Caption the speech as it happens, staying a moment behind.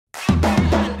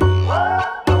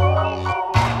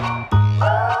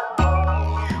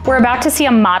We're about to see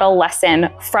a model lesson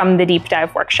from the deep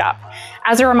dive workshop.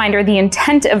 As a reminder, the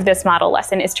intent of this model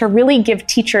lesson is to really give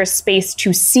teachers space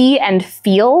to see and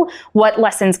feel what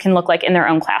lessons can look like in their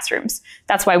own classrooms.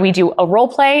 That's why we do a role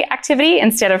play activity.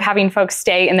 Instead of having folks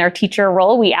stay in their teacher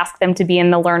role, we ask them to be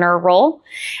in the learner role.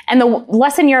 And the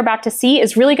lesson you're about to see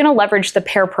is really going to leverage the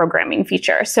pair programming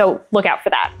feature. So look out for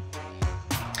that.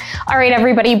 All right,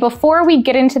 everybody, before we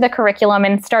get into the curriculum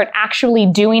and start actually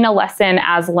doing a lesson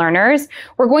as learners,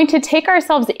 we're going to take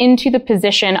ourselves into the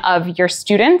position of your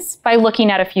students by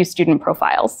looking at a few student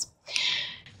profiles.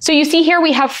 So you see here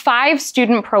we have 5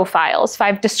 student profiles,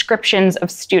 5 descriptions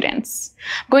of students.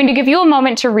 I'm going to give you a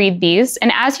moment to read these,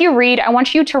 and as you read, I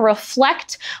want you to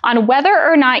reflect on whether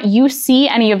or not you see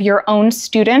any of your own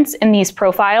students in these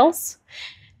profiles.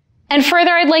 And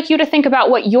further, I'd like you to think about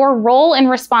what your role and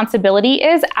responsibility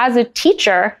is as a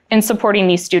teacher in supporting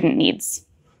these student needs.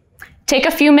 Take a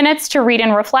few minutes to read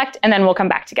and reflect, and then we'll come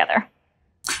back together.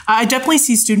 I definitely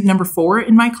see student number 4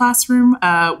 in my classroom.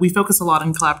 We focus a lot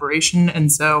on collaboration, and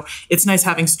so it's nice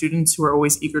having students who are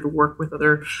always eager to work with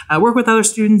other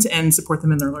students and support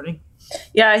them in their learning.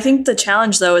 Yeah, I think the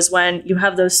challenge, though, is when you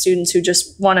have those students who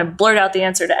just want to blurt out the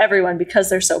answer to everyone because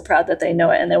they're so proud that they know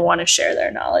it and they want to share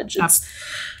their knowledge.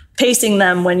 Pacing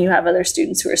them when you have other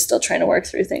students who are still trying to work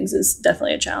through things is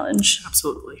definitely a challenge.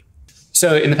 Absolutely.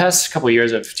 So in the past couple of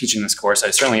years of teaching this course,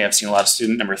 I certainly have seen a lot of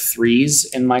student number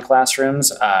 3s in my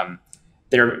classrooms.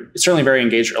 They're certainly very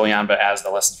engaged early on, but as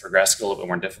the lessons progress, get a little bit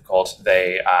more difficult.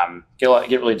 They get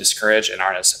really discouraged and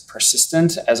aren't as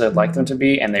persistent as I'd like them to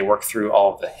be, and they work through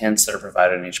all of the hints that are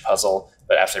provided in each puzzle.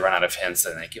 But after they run out of hints,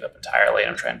 then they give up entirely,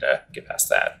 and I'm trying to get past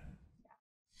that.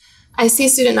 I see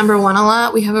student number 1 a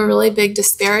lot. We have a really big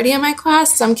disparity in my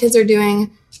class. Some kids are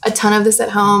doing a ton of this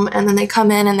at home, and then they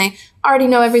come in and they already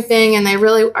know everything and they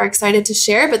really are excited to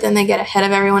share, but then they get ahead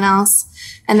of everyone else.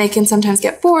 And they can sometimes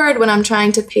get bored when I'm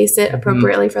trying to pace it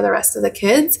appropriately for the rest of the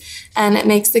kids. And it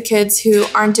makes the kids who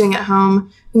aren't doing it at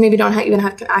home, who maybe don't even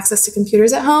have access to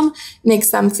computers at home,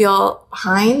 makes them feel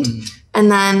behind. And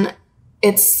then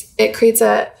it creates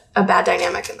a bad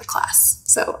dynamic in the class.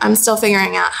 So I'm still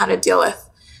figuring out how to deal with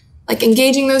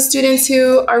engaging those students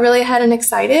who are really ahead and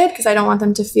excited, because I don't want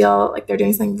them to feel like they're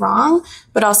doing something wrong,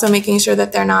 but also making sure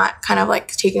that they're not kind of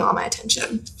taking all my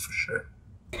attention. For sure.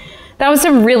 That was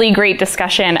some really great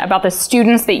discussion about the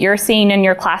students that you're seeing in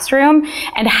your classroom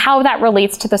and how that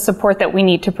relates to the support that we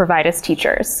need to provide as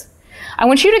teachers. I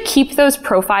want you to keep those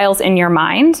profiles in your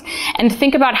mind and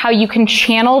think about how you can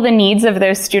channel the needs of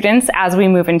those students as we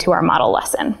move into our model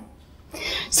lesson.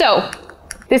 So,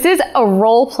 this is a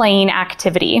role-playing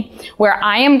activity where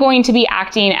I am going to be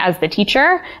acting as the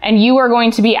teacher and you are going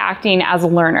to be acting as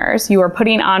learners. You are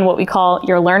putting on what we call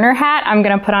your learner hat. I'm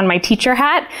going to put on my teacher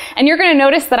hat, and you're going to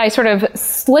notice that I sort of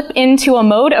slip into a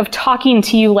mode of talking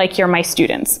to you like you're my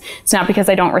students. It's not because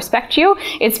I don't respect you.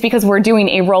 It's because we're doing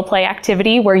a role-play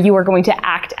activity where you are going to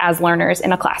act as learners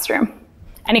in a classroom.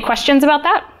 Any questions about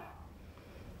that?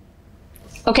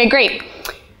 Okay, great.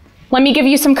 Let me give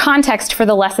you some context for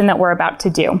the lesson that we're about to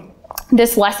do.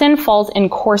 This lesson falls in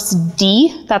course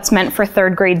D, that's meant for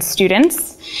 3rd grade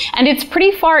students, and it's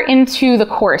pretty far into the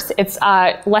course. It's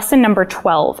lesson number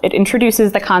 12. It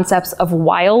introduces the concepts of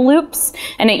while loops,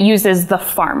 and it uses the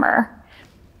farmer.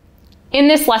 In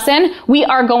this lesson, we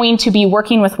are going to be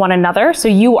working with one another, so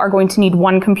you are going to need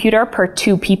 1 computer per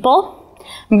 2 people.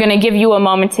 I'm going to give you a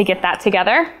moment to get that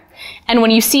together. And when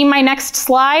you see my next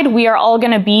slide, we are all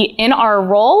going to be in our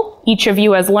role, each of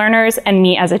you as learners and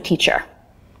me as a teacher.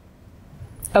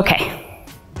 Okay.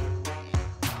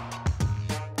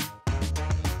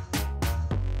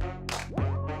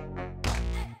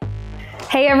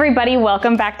 Hey everybody,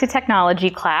 welcome back to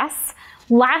technology class.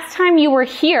 Last time you were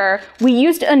here, we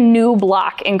used a new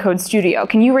block in Code Studio.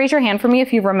 Can you raise your hand for me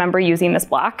if you remember using this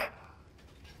block?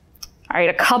 All right,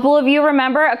 a couple of you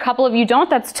remember, a couple of you don't.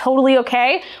 That's totally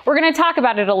okay. We're going to talk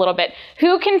about it a little bit.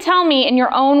 Who can tell me in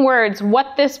your own words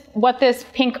what this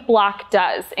pink block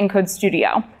does in Code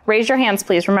Studio? Raise your hands,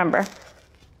 please, remember.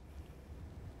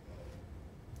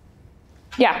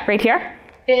 Yeah, right here.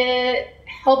 It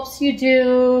helps you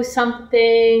do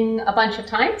something a bunch of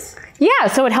times. Yeah,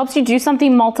 so it helps you do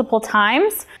something multiple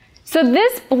times. So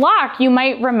this block, you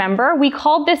might remember, we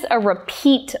called this a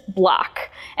repeat block.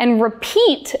 And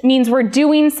repeat means we're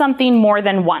doing something more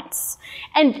than once.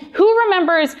 And who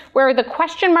remembers where the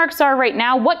question marks are right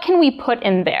now? What can we put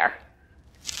in there?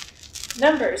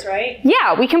 Numbers, right?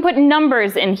 Yeah, we can put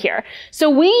numbers in here. So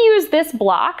we use this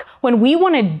block when we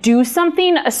want to do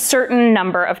something a certain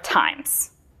number of times.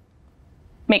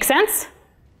 Make sense?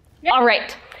 Yep. All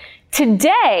right.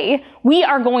 Today, we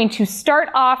are going to start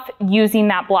off using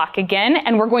that block again,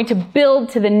 and we're going to build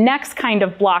to the next kind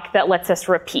of block that lets us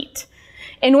repeat.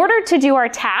 In order to do our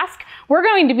task, we're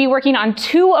going to be working on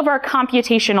 2 of our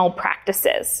computational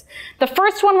practices. The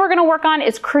first one we're going to work on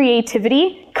is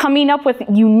creativity, coming up with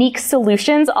unique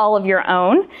solutions all of your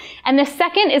own. And the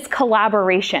second is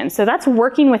collaboration. So that's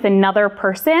working with another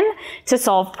person to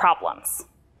solve problems.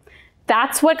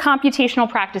 That's what computational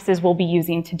practices we'll be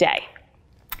using today.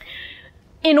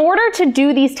 In order to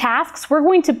do these tasks, we're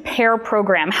going to pair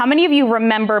program. How many of you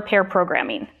remember pair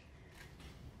programming?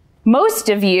 Most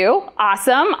of you.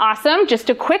 Awesome, awesome. Just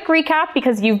a quick recap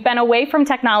because you've been away from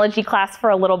technology class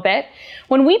for a little bit.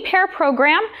 When we pair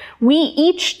program, we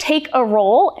each take a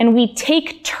role and we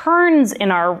take turns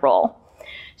in our role.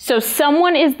 So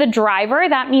someone is the driver.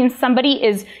 That means somebody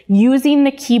is using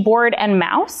the keyboard and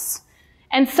mouse.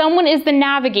 And someone is the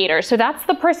navigator. So that's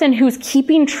the person who's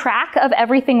keeping track of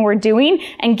everything we're doing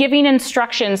and giving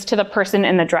instructions to the person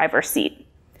in the driver's seat.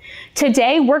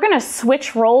 Today, we're going to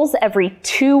switch roles every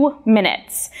 2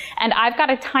 minutes. And I've got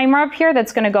a timer up here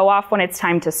that's going to go off when it's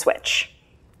time to switch.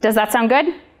 Does that sound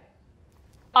good?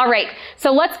 All right,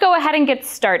 so let's go ahead and get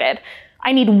started.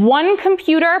 I need 1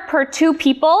 computer per 2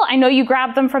 people. I know you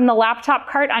grabbed them from the laptop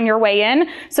cart on your way in.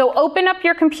 So open up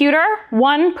your computer,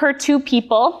 1 per 2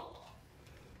 people.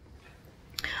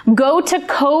 Go to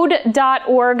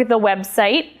Code.org, the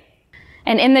website.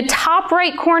 And in the top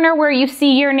right corner where you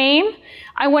see your name,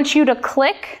 I want you to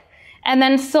click and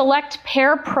then select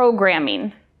pair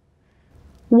programming.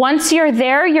 Once you're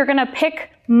there, you're going to pick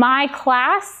my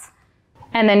class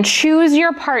and then choose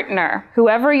your partner,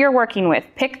 whoever you're working with.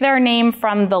 Pick their name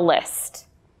from the list.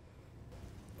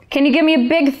 Can you give me a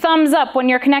big thumbs up when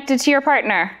you're connected to your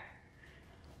partner?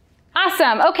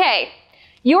 Awesome. Okay.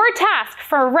 Your task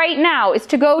for right now is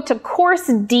to go to course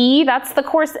D. That's the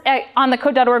course on the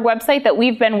Code.org website that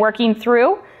we've been working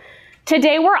through.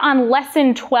 Today we're on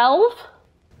lesson 12,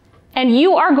 and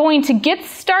you are going to get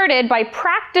started by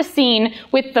practicing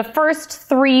with the first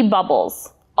 3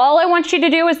 bubbles. All I want you to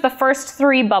do is the first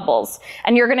 3 bubbles,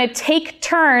 and you're going to take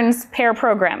turns pair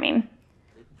programming.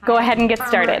 Go ahead and get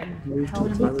started.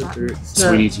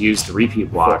 So we need to use the repeat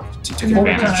block to take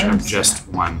advantage of just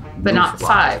 1. But not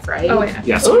block. 5, right? Oh, yeah.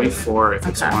 Yeah, so only 4 if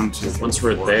it's Okay. 1, 2, 3, Once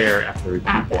we're 4. there after the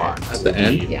repeat block. At the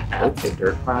end? Yeah. Yeah. The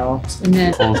dirt pile. And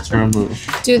then Close to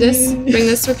remove. Do this, bring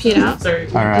this repeat out, All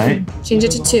right. change it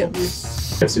to 2.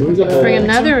 Bring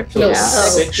another repeat out.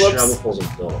 6 whoops. shovelfuls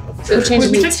of dirt. So change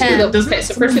it to 10. Okay,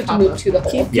 so first we have to move to the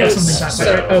hole. Yes. Something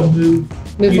like that. Oh,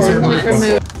 move. Move User forward one. once.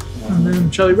 Remove. And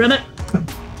then, shall we run it?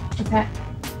 Okay.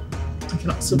 I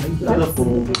can also make that.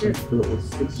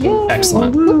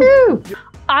 Excellent.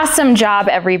 Awesome job,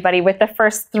 everybody, with the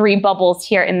first 3 bubbles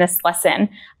here in this lesson.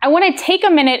 I want to take a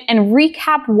minute and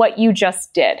recap what you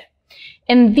just did.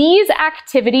 In these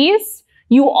activities,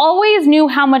 you always knew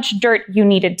how much dirt you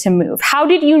needed to move. How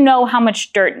did you know how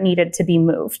much dirt needed to be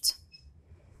moved?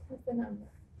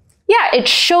 Yeah, it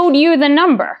showed you the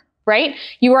number, right?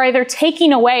 You were either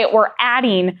taking away or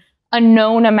adding a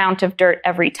known amount of dirt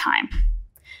every time.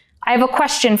 I have a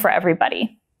question for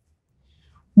everybody.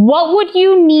 What would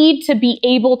you need to be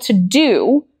able to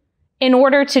do in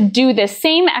order to do this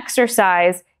same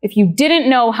exercise if you didn't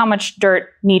know how much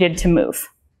dirt needed to move?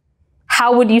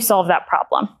 How would you solve that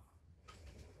problem?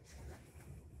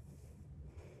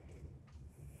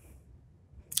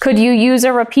 Could you use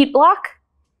a repeat block?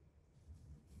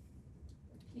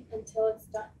 Until it's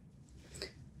done.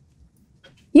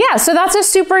 Yeah, so that's a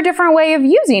super different way of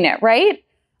using it, right?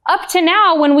 Up to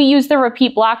now, when we use the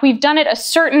repeat block, we've done it a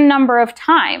certain number of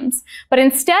times. But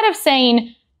instead of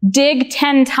saying dig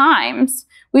 10 times,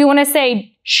 we want to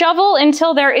say shovel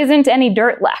until there isn't any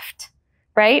dirt left,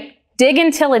 right? Dig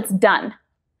until it's done.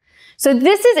 So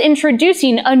this is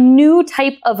introducing a new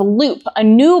type of loop, a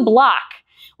new block.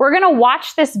 We're going to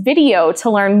watch this video to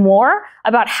learn more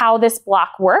about how this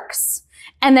block works.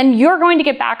 And then you're going to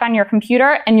get back on your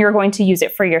computer and you're going to use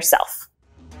it for yourself.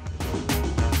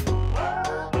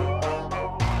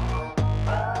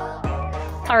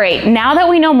 All right, now that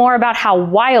we know more about how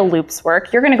while loops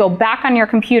work, you're going to go back on your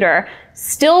computer,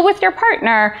 still with your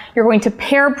partner, you're going to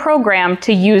pair program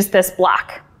to use this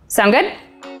block. Sound good?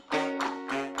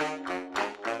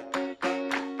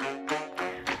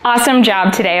 Awesome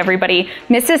job today, everybody.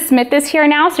 Mrs. Smith is here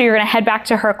now, so you're going to head back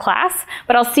to her class,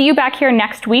 but I'll see you back here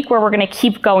next week where we're going to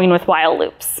keep going with while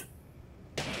loops.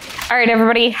 All right,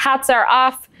 everybody, hats are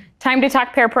off. Time to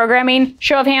talk pair programming.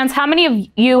 Show of hands, how many of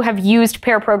you have used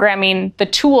pair programming, the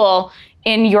tool,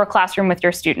 in your classroom with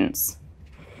your students?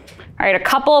 All All right, a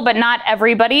couple, but not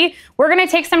everybody. We're gonna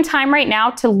take some time right now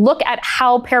to look at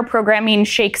how pair programming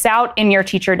shakes out in your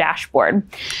teacher dashboard.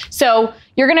 So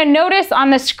you're gonna notice on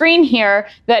the screen here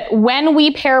that when we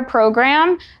pair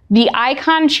program, the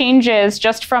icon changes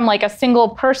just from like a single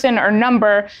person or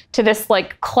number to this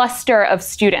like cluster of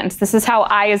students. This is how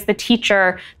I, as the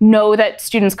teacher, know that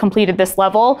students completed this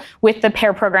level with the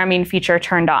pair programming feature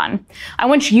turned on. I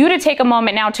want you to take a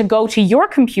moment now to go to your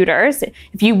computers.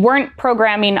 If you weren't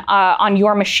programming on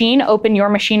your machine, open your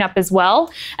machine up as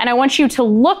well. And I want you to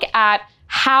look at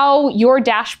how your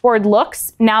dashboard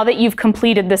looks now that you've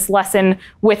completed this lesson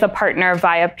with a partner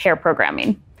via pair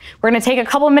programming. We're going to take a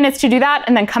couple of minutes to do that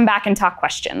and then come back and talk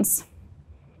questions.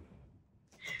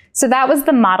 So that was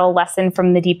the model lesson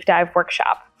from the deep dive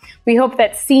workshop. We hope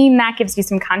that seeing that gives you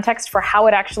some context for how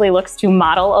it actually looks to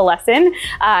model a lesson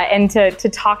and to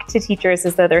talk to teachers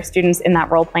as though they're students in that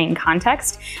role-playing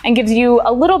context, and gives you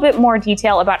a little bit more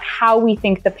detail about how we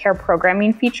think the pair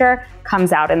programming feature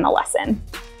comes out in the lesson.